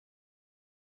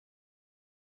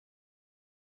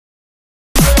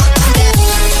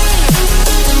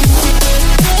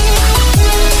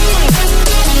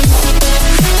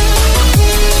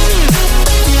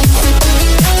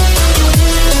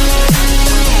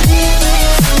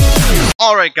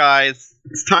Alright guys,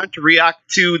 it's time to react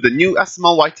to the new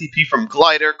SML YTP from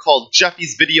Glider called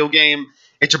Jeffy's Video Game.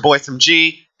 It's your boy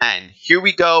SMG, and here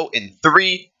we go in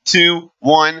 3, 2,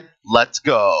 1, let's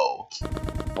go.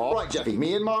 Alright Jeffy,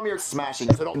 me and Mommy are smashing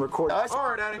if I don't record us.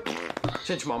 Alright Daddy,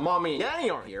 since my mommy and daddy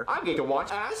aren't here, I get to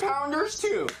watch Ass Pounders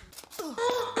too.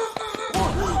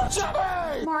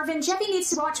 Jeffy! Marvin, Jeffy needs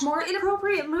to watch more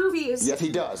inappropriate movies. Yes, he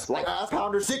does. Like Ass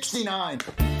Pounder 69.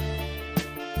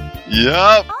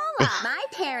 Yup. Hola, my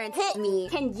parents hit me.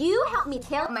 Can you help me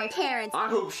kill my parents? I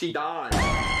hope she dies.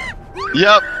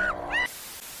 Yep.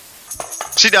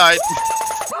 She died.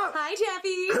 Hi,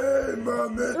 Jeffy. Hey,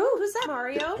 Mommy. Ooh, who's that,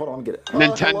 Mario? Hold on, let me get it.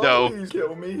 Nintendo. Hello, please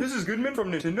kill me. This is Goodman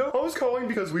from Nintendo. I was calling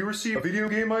because we received a video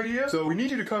game idea, so we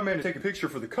need you to come in and take a picture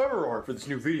for the cover art for this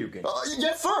new video game.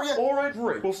 Yes, sir. Yeah. Alright,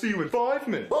 great. We'll see you in 5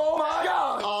 minutes. Oh my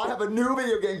God! I have a new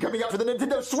video game coming out for the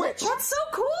Nintendo Switch. That's so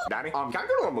cool. Daddy, can I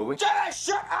go to a movie? Jeffy,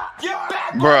 shut up! You're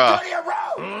back. Bruh. Go to your room.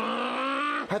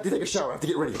 I have to take a shower. I have to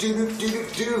get ready.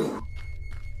 Do.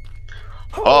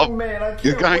 Oh, man, I can't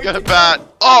he's gonna wait get to a bat.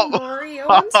 Oh, Oh. Mario,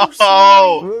 I'm so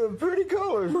sorry. Pretty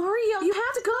colors. Mario, you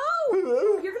have to go.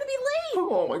 You're gonna be late.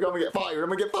 Oh my God, I'm gonna get fired. I'm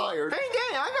gonna get fired. Hey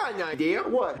Daddy, I got an idea.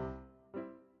 What?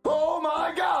 Oh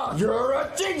my God! You're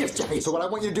a genius, Jeffy! So what I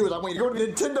want you to do is I want you to go to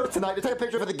Nintendo tonight to take a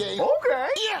picture for the game. Okay.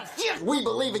 Yes! We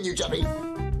believe in you, Jeffy!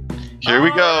 Here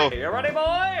we go. You ready,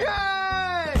 boy?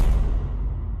 Yay!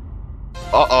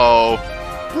 Uh-oh.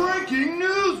 Breaking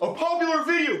news! A popular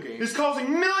video game is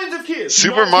causing millions of kids to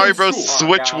Super not Mario attend Bros. school.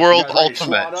 Switch Guys, World you guys ready to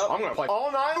Ultimate. swat up? I'm gonna play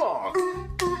all night long.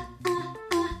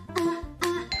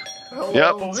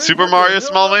 Yep, Super Mario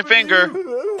smell my finger.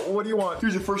 What do you want?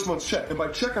 Here's your first month's check, and by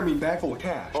check I mean bag full of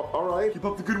cash. Alright. Keep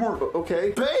up the good work.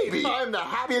 Okay. Baby! I'm the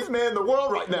happiest man in the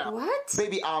world right now! What?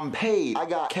 Baby, I'm paid. I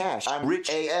got cash. I'm rich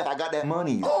AF. I got that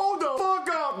money. Hold the fuck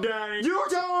up, Daddy. You're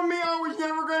telling me I was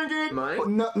never gonna get money?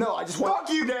 No, I just want... Fuck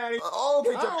you, Daddy.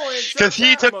 Okay, Jeffy. Because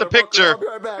he took the picture. I'll be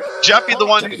right back. Jeffy the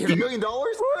one Jeffy, here's $1 million?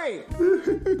 Wait.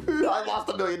 I lost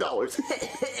 $1 million.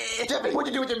 Jeffy,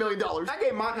 what'd you do with your $1 million? I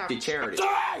gave mine half to charity.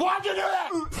 Why'd you do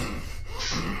that?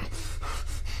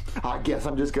 I guess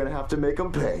I'm just gonna have to make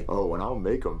them pay. Oh, and I'll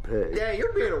make them pay. Yeah,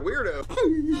 you're being a weirdo.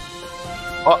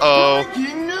 Uh-oh.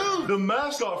 Breaking news! The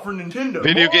mascot for Nintendo,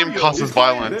 Video game Mario, causes is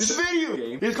claiming violence. This video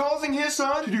game is causing his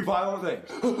son to do violent things.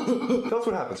 That's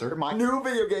what happened, sir. My new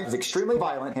video game is extremely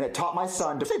violent, and it taught my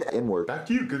son to say the N-word. Back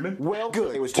to you, Goodman. Well,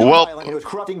 good. It was too Well- violent, and it was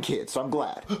corrupting kids, so I'm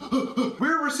glad.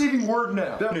 We're receiving word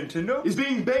now that Nintendo is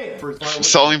being banned for its violent.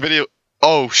 Selling video.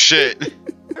 Oh, shit.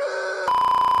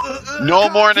 No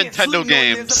more Nintendo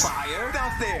games.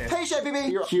 Hey, Chef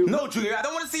BB. You're cute. No, Junior, I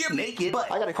don't want to see him naked.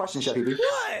 I got a question, Chef BB.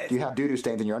 What? Do you have doo-doo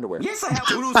stains in your underwear? Yes, I have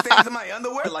doodle stains in my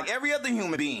underwear like every other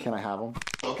human being. Can I have them?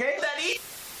 Okay, Daddy?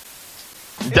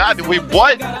 Dad, wait,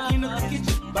 what?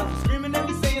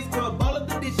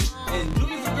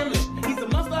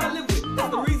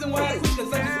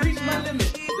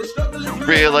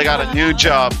 Really got a new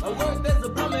job.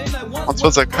 I'm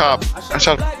supposed to cop. I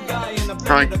shot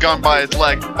a gun by his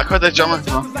leg. I caught that jump.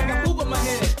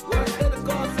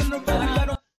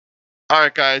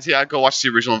 Alright guys, yeah, go watch the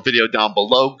original video down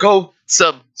below. Go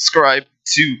subscribe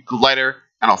to Glider,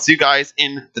 and I'll see you guys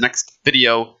in the next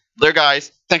video. Later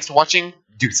guys, thanks for watching.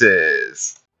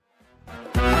 Deuces.